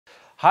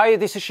Hi,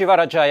 this is Shiva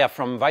Rajaya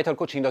from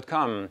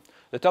vitalcoaching.com.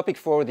 The topic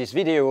for this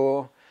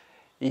video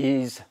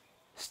is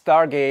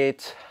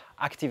Stargate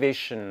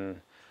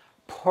activation,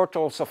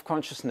 portals of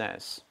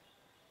consciousness.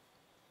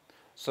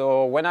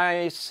 So when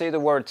I say the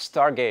word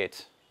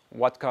Stargate,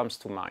 what comes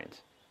to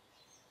mind?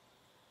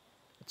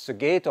 It's a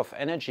gate of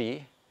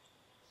energy,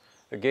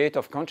 a gate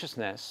of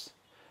consciousness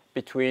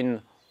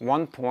between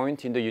one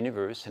point in the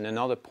universe and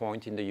another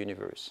point in the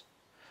universe.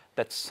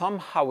 That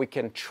somehow we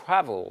can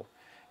travel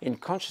in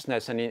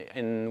consciousness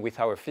and with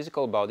our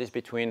physical bodies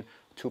between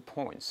 2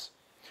 points.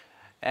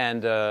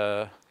 And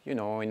you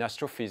know, in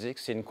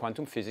astrophysics, in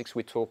quantum physics,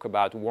 we talk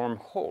about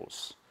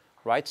wormholes,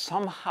 right?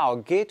 Somehow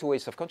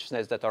gateways of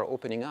consciousness that are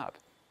opening up.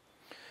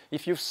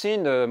 If you've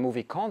seen the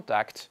movie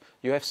Contact,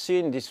 you have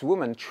seen this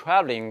woman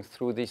traveling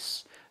through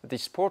this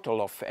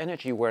portal of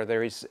energy where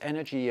there is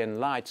energy and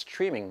light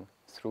streaming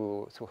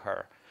through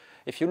her.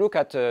 If you look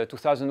at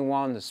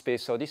 2001, The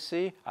Space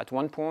Odyssey, at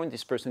one point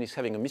this person is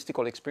having a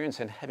mystical experience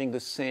and having the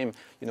same,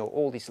 you know,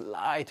 all this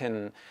light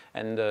and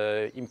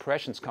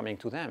impressions coming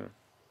to them.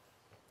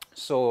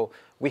 So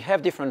we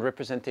have different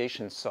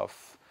representations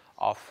of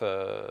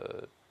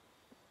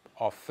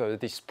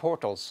these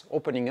portals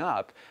opening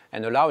up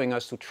and allowing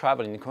us to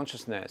travel in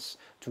consciousness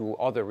to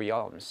other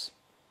realms.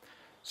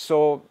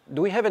 So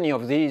do we have any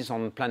of these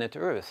on planet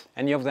Earth?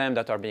 Any of them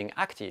that are being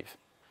active?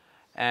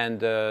 And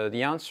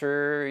the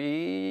answer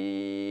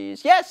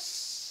is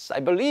yes,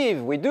 I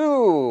believe we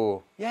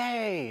do.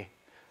 Yay,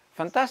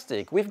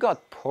 fantastic. We've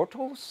got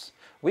portals,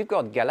 we've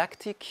got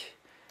galactic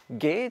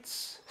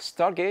gates,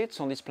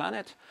 stargates on this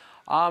planet.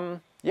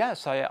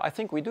 Yes, I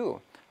think we do.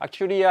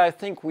 Actually, I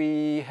think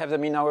we have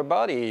them in our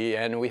body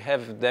and we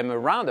have them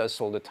around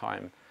us all the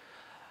time.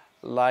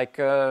 Like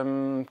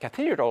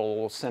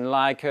cathedrals and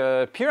like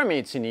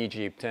pyramids in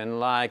Egypt and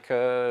like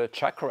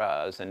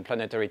chakras and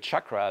planetary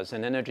chakras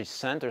and energy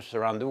centers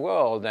around the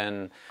world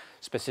and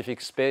specific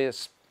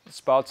space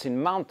spots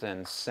in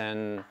mountains.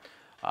 And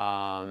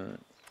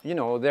you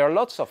know, there are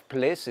lots of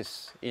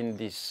places in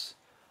this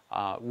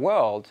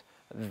world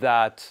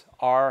that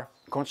are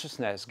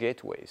consciousness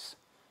gateways.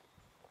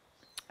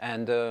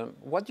 And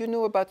what do you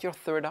know about your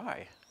third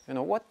eye? You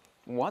know,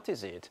 what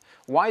is it?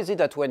 Why is it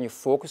that when you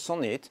focus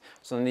on it,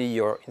 suddenly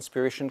your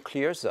inspiration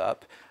clears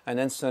up and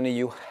then suddenly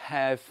you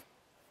have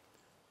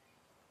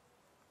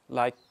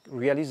like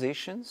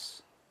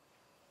realizations?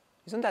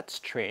 Isn't that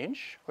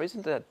strange? Or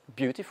isn't that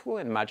beautiful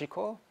and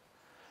magical?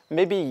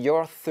 Maybe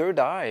your third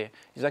eye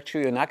is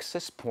actually an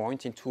access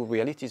point into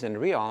realities and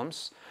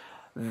realms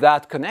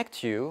that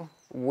connect you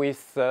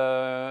with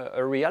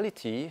a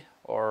reality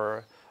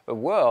or a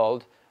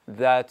world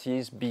that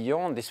is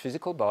beyond this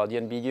physical body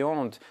and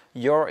beyond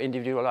your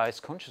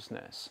individualized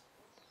consciousness.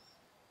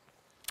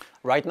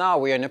 Right now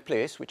we are in a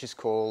place which is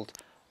called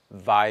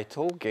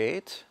Vital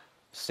Gate,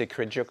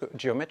 Sacred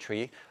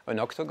Geometry, an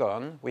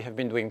octagon. We have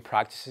been doing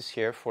practices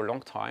here for a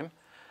long time.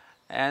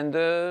 And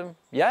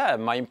yeah,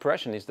 my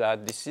impression is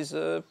that this is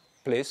a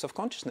place of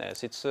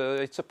consciousness. It's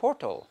a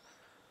portal.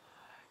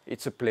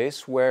 It's a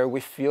place where we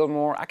feel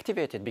more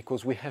activated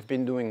because we have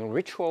been doing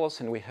rituals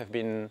and we have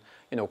been,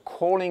 you know,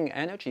 calling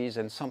energies,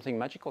 and something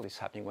magical is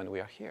happening when we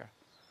are here.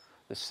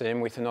 The same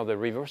with another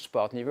river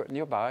spot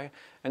nearby,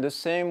 and the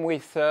same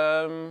with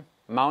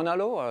Mauna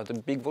Loa, the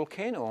big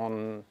volcano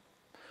on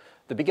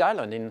the big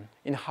island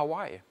in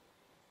Hawaii.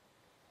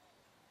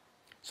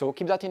 So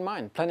keep that in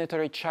mind.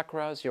 Planetary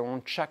chakras, your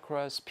own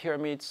chakras,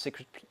 pyramids,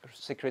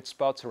 secret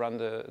spots around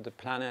the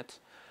planet.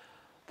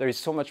 There is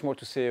so much more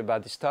to say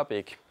about this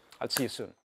topic. I'll see you soon.